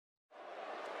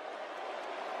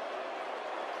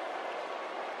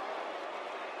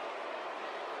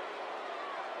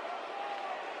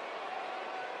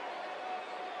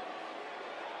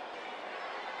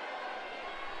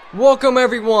Welcome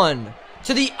everyone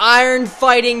to the Iron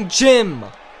Fighting Gym.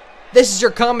 This is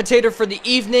your commentator for the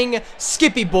evening,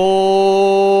 Skippy Boy,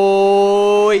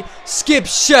 Skip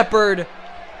Shepherd,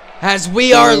 as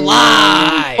we are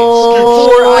live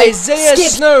for Isiah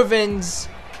Snoovens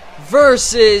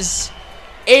versus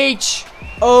HOH.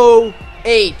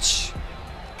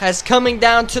 As coming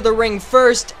down to the ring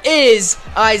first is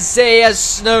Isiah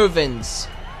Snoovens.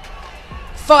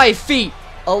 5 feet,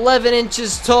 11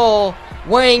 inches tall,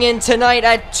 weighing in tonight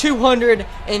at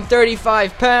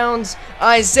 235 pounds,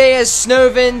 Isiah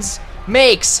Snoovens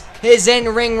makes his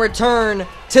in-ring return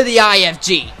to the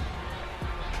IFG.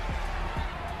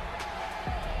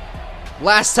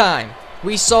 Last time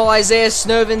we saw Isiah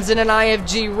Snoovens in an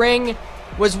IFG ring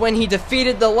was when he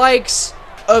defeated the likes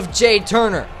of Jay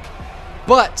Turner.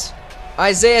 But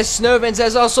Isiah Snoovens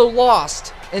has also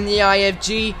lost in the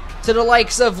IFG to the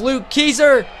likes of Luke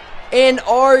Keiser and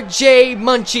RJ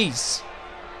Munchies.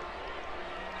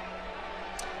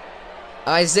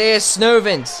 Isiah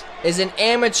Snoovens is an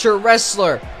amateur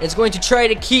wrestler and is going to try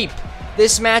to keep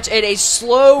this match at a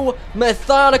slow,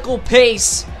 methodical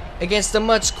pace against a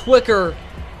much quicker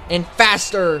and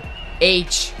faster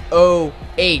HOH.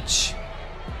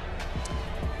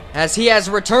 As he has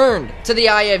returned to the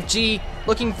IFG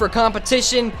looking for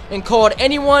competition and called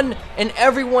anyone and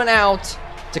everyone out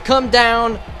to come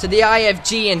down to the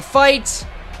IFG and fight.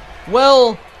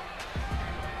 Well,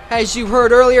 as you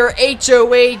heard earlier,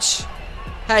 HOH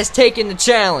has taken the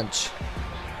challenge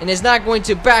and is not going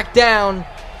to back down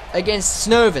against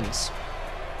Snoovens,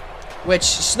 which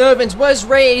Snoovens was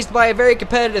raised by a very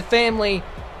competitive family.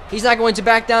 He's not going to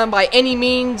back down by any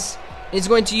means. He's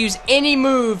going to use any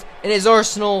move in his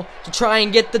arsenal to try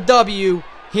and get the W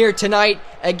here tonight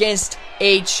against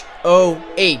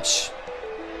HOH.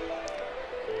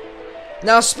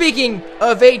 Now, speaking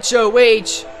of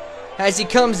HOH, as he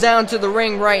comes down to the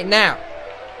ring right now,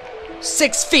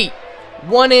 6 feet,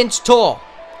 1 inch tall,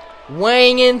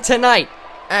 weighing in tonight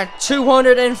at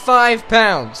 205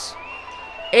 pounds.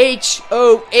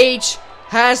 HOH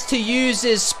has to use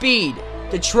his speed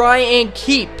to try and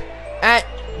keep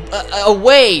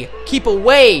away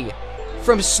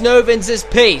from Snoovens'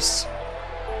 pace.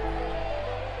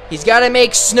 He's got to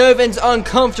make Snoovens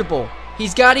uncomfortable.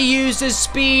 He's got to use his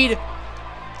speed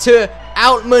to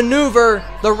outmaneuver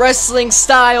the wrestling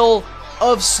style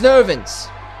of Snoovens.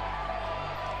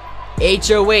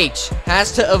 HOH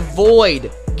has to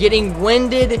avoid getting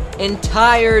winded and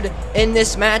tired in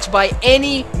this match by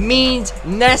any means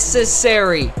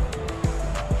necessary.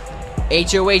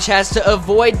 HOH has to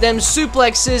avoid them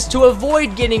suplexes to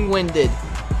avoid getting winded.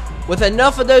 With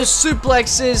enough of those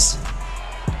suplexes,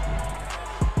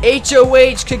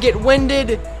 HOH could get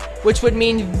winded, which would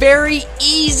mean very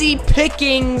easy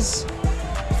pickings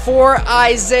for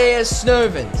Isiah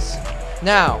Snoovens.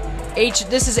 Now,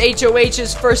 this is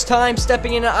HOH's first time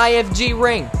stepping in an IFG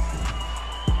ring.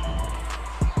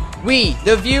 We,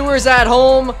 the viewers at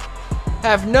home,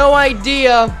 have no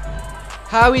idea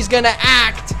how he's gonna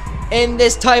act in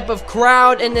this type of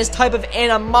crowd, in this type of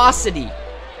animosity.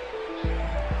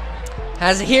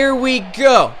 As here we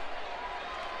go.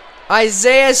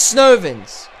 Isiah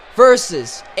Snoovens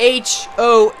versus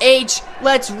HOH.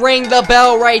 Let's ring the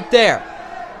bell right there.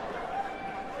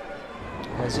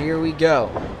 As here we go.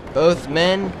 Both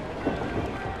men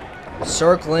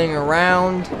circling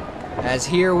around. As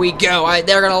here we go.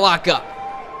 They're going to lock up.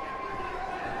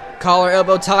 Collar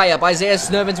elbow tie up. Isiah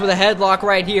Snoovens with a headlock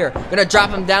right here. Going to drop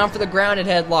him down for the grounded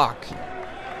headlock.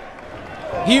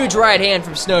 Huge right hand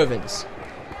from Snoovens.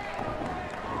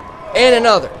 And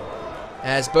another.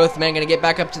 As both men going to get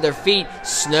back up to their feet.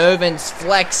 Snoovens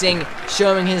flexing,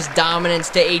 showing his dominance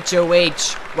to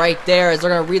HOH right there as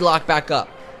they're going to relock back up.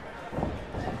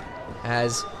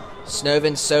 As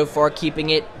Snoovens so far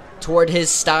keeping it toward his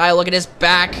style. Look at his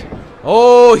back.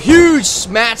 Oh, huge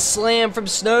mat slam from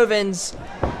Snoovens.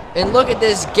 And look at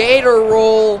this gator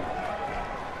roll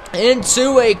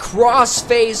into a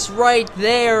crossface right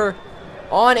there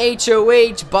on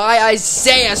HOH by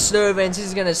Isiah Snoovens.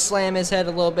 He's going to slam his head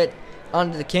a little bit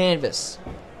onto the canvas.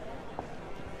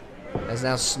 As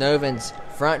now Snoovens,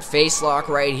 front face lock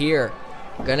right here.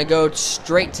 Gonna go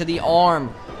straight to the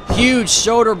arm. Huge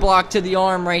shoulder block to the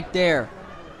arm right there.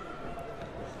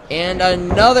 And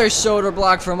another shoulder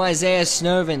block from Isiah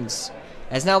Snoovens.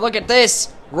 As now look at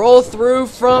this. Roll through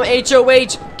from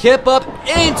HOH. Kip up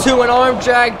into an arm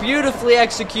drag. Beautifully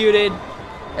executed.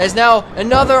 As now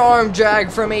another arm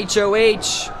drag from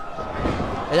HOH.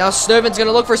 And now Snoovens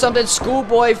gonna look for something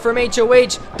schoolboy from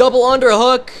HOH. Double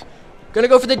underhook. Gonna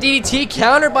go for the DDT.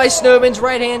 Countered by Snoovens.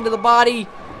 Right hand to the body.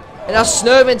 And now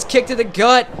Snoovens kick to the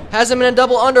gut. Has him in a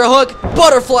double underhook.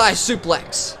 Butterfly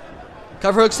suplex.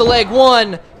 Cover hooks the leg.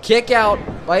 1. Kick out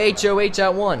by HOH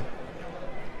at 1.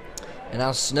 And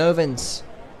now Snoovens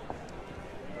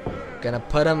gonna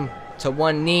put him to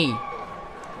one knee.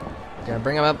 Gonna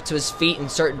bring him up to his feet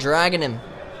and start dragging him.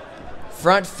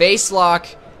 Front face lock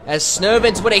as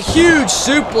Snoovens with a huge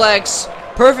suplex,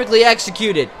 perfectly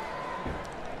executed.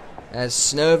 As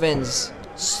Snoovens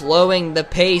slowing the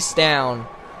pace down.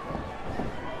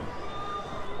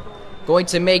 Going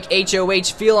to make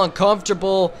HOH feel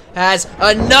uncomfortable as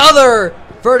another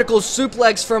vertical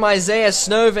suplex from Isiah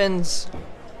Snoovens.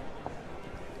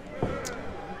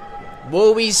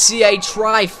 Will we see a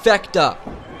trifecta?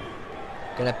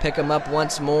 Gonna pick him up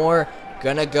once more.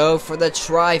 Gonna go for the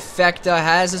trifecta.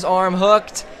 Has his arm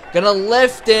hooked. Gonna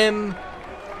lift him.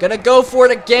 Gonna go for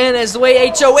it again as the way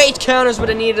HOH counters with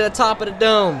a knee to the top of the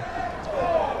dome.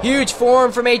 Huge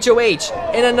forearm from HOH.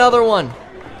 And another one.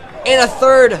 And a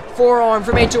third forearm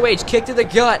from HOH. Kick to the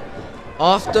gut.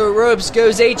 Off the ropes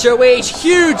goes HOH.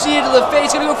 Huge knee to the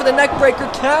face. Gonna go for the neck breaker.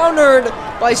 Countered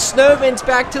by Snoovens.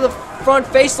 Back to the front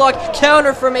face lock.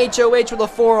 Counter from HOH with a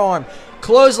forearm.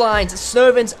 Clotheslines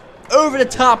Snoovens over the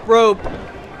top rope.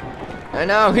 And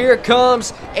now here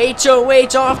comes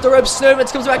HOH off the rope.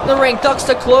 Snoovens comes back to the ring. Ducks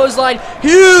the clothesline.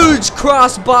 Huge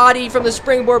cross body from the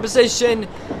springboard position.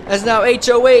 As now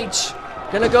HOH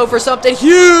gonna go for something.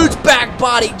 Huge back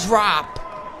body drop.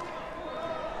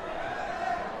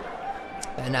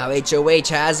 And now HOH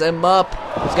has him up.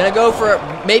 He's gonna go for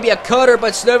maybe a cutter,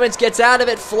 but Snoovens gets out of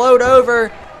it. Float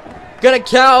over. Gonna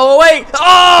count. Oh, wait.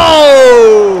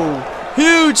 Oh!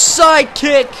 Huge side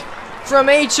kick from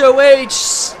HOH.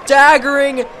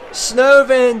 Staggering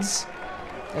Snoovens.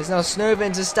 As now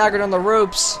Snoovens is staggered on the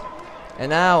ropes. And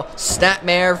now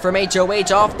snapmare from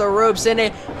HOH off the ropes. And a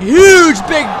huge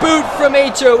big boot from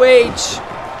HOH.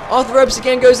 Off the ropes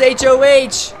again goes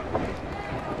HOH.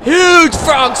 Huge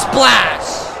frog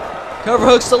splash. Cover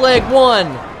hooks the leg.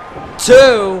 1,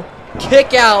 2.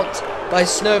 Kick out by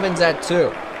Snoovens at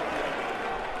 2.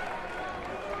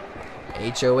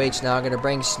 HOH now going to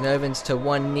bring Snoovens to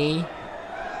one knee.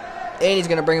 And he's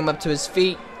going to bring him up to his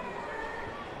feet.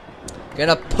 Going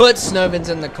to put Snoovens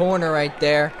in the corner right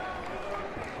there.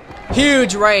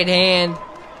 Huge right hand.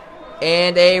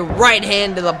 And a right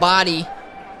hand to the body.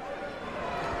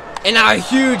 And now a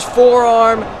huge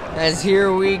forearm. As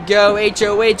here we go.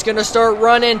 HOH going to start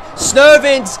running.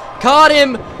 Snoovens caught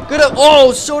him.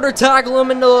 Gonna, shoulder tackle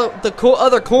him into the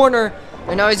other corner.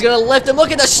 And now he's going to lift him.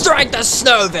 Look at the strength of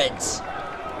Snoovens.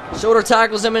 Shoulder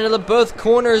tackles him into both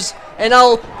corners. And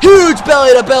now huge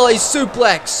belly-to-belly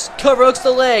suplex. Cover hooks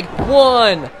the leg.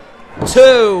 1,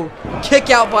 2. Kick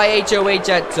out by HOH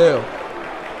at 2.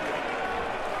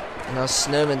 And now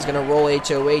Snoovens going to roll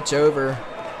HOH over.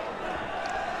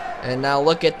 And now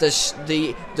look at the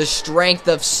strength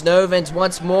of Snoovens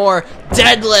once more.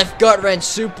 Deadlift gut-wrench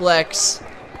suplex.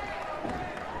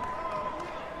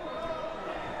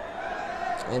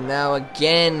 And now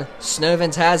again,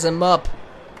 Snoovens has him up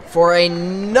for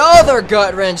another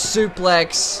gut-wrench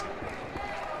suplex.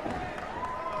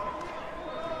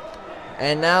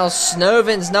 And now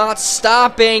Snoovens not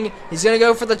stopping. He's going to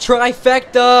go for the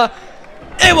trifecta.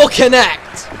 It will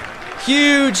connect.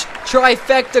 Huge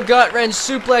trifecta gut-wrench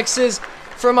suplexes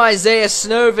from Isiah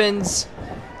Snoovens.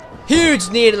 Huge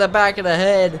knee to the back of the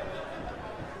head.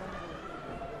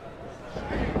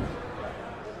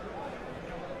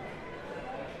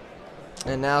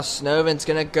 And now Snoovens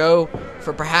gonna go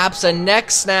for perhaps a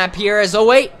neck snap here as, oh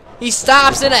wait, he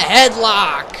stops in a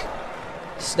headlock.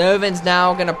 Snoovens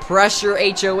now gonna pressure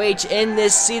HOH in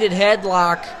this seated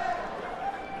headlock.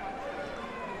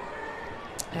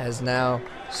 As now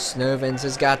Snoovens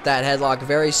has got that headlock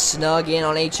very snug in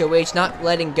on HOH, not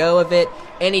letting go of it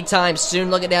anytime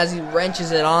soon. Look at that as he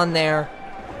wrenches it on there.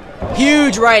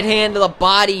 Huge right hand to the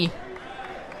body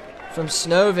from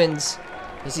Snoovens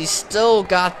as he's still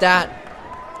got that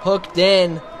hooked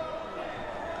in.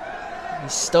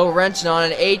 He's still wrenching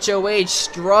on it. HOH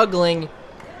struggling.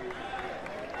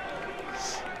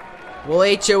 Will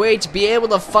HOH be able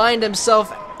to find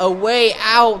himself a way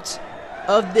out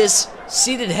of this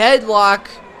seated headlock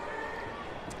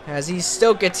as he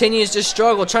still continues to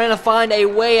struggle, trying to find a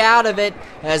way out of it?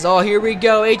 As, here we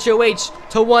go. HOH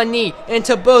to one knee,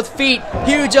 into both feet.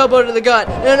 Huge elbow to the gut,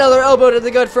 and another elbow to the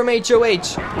gut from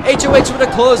HOH. HOH with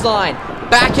a clothesline.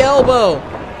 Back elbow.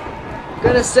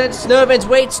 Gonna send Snoovens.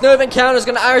 Wait, Snoovens counters.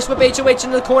 Gonna Irish whip HOH into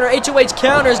the corner. HOH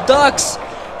counters, ducks.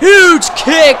 Huge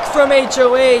kick from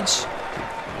HOH.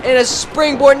 And a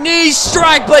springboard knee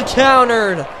strike, but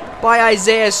countered by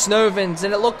Isiah Snoovens.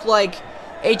 And it looked like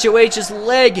HOH's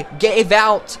leg gave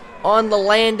out on the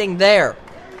landing there.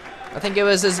 I think it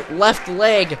was his left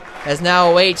leg. As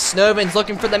now HOH, Snoovens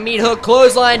looking for the meat hook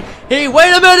clothesline. Wait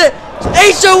a minute!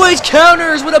 HOH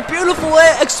counters with a beautiful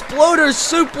exploder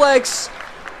suplex.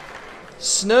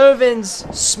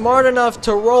 Snoovens smart enough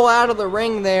to roll out of the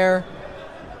ring there.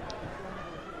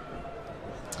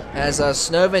 As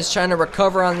Snoovens trying to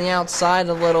recover on the outside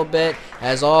a little bit.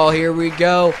 As here we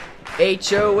go.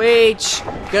 HOH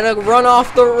gonna run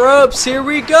off the ropes. Here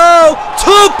we go.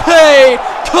 Tope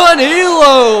con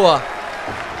hilo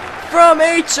from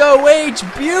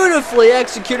HOH. Beautifully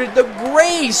executed the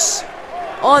grace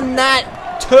on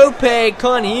that tope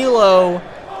con hilo.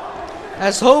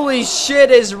 As holy shit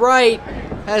is right.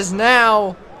 As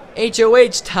now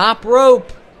HOH top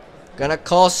rope. Gonna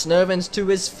call Snoovens to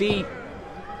his feet.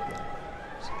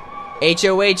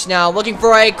 HOH now looking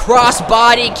for a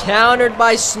crossbody countered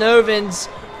by Snoovens.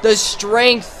 The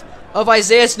strength of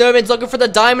Isiah Snoovens looking for the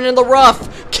diamond in the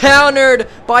rough. Countered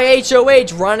by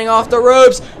HOH. Running off the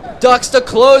ropes. Ducks the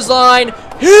clothesline.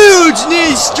 Huge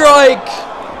knee strike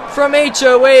from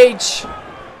HOH.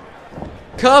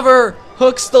 Cover.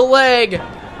 Hooks the leg.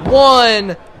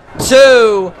 1,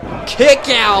 2. Kick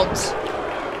out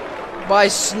by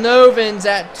Snoovens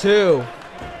at 2.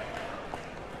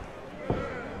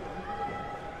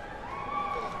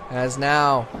 As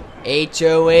now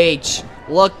HOH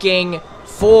looking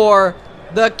for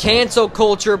the cancel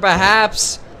culture,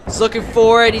 perhaps. He's looking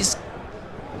for it. He's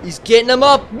getting him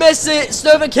up. Miss it.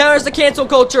 Snoovens counters the cancel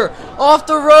culture. Off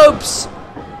the ropes.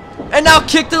 And now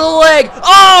kick to the leg.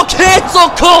 Oh, cancel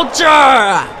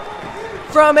culture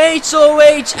from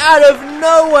HOH out of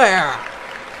nowhere.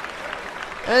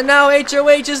 And now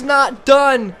HOH is not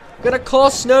done. Gonna call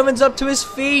Snoovens up to his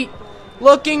feet.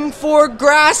 Looking for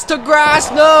grass to grass.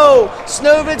 No.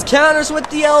 Snoovens counters with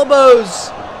the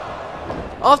elbows.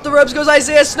 Off the ropes goes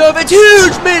Isiah Snoovens.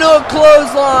 Huge meat hook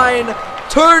clothesline.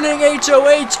 Turning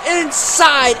HOH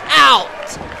inside out.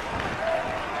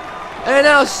 And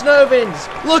now Snoovens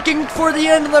looking for the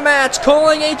end of the match.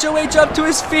 Calling HOH up to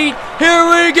his feet. Here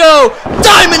we go.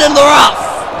 Diamond in the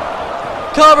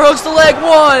rough. Cover hooks the leg.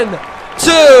 1,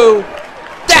 2.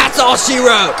 That's all she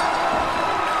wrote.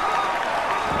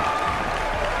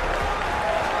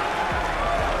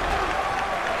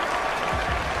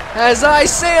 As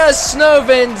Isiah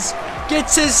Snoovens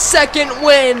gets his second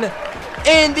win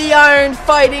in the Iron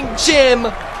Fighting Gym.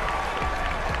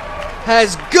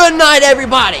 Has good night,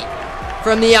 everybody,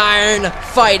 from the Iron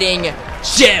Fighting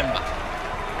Gym.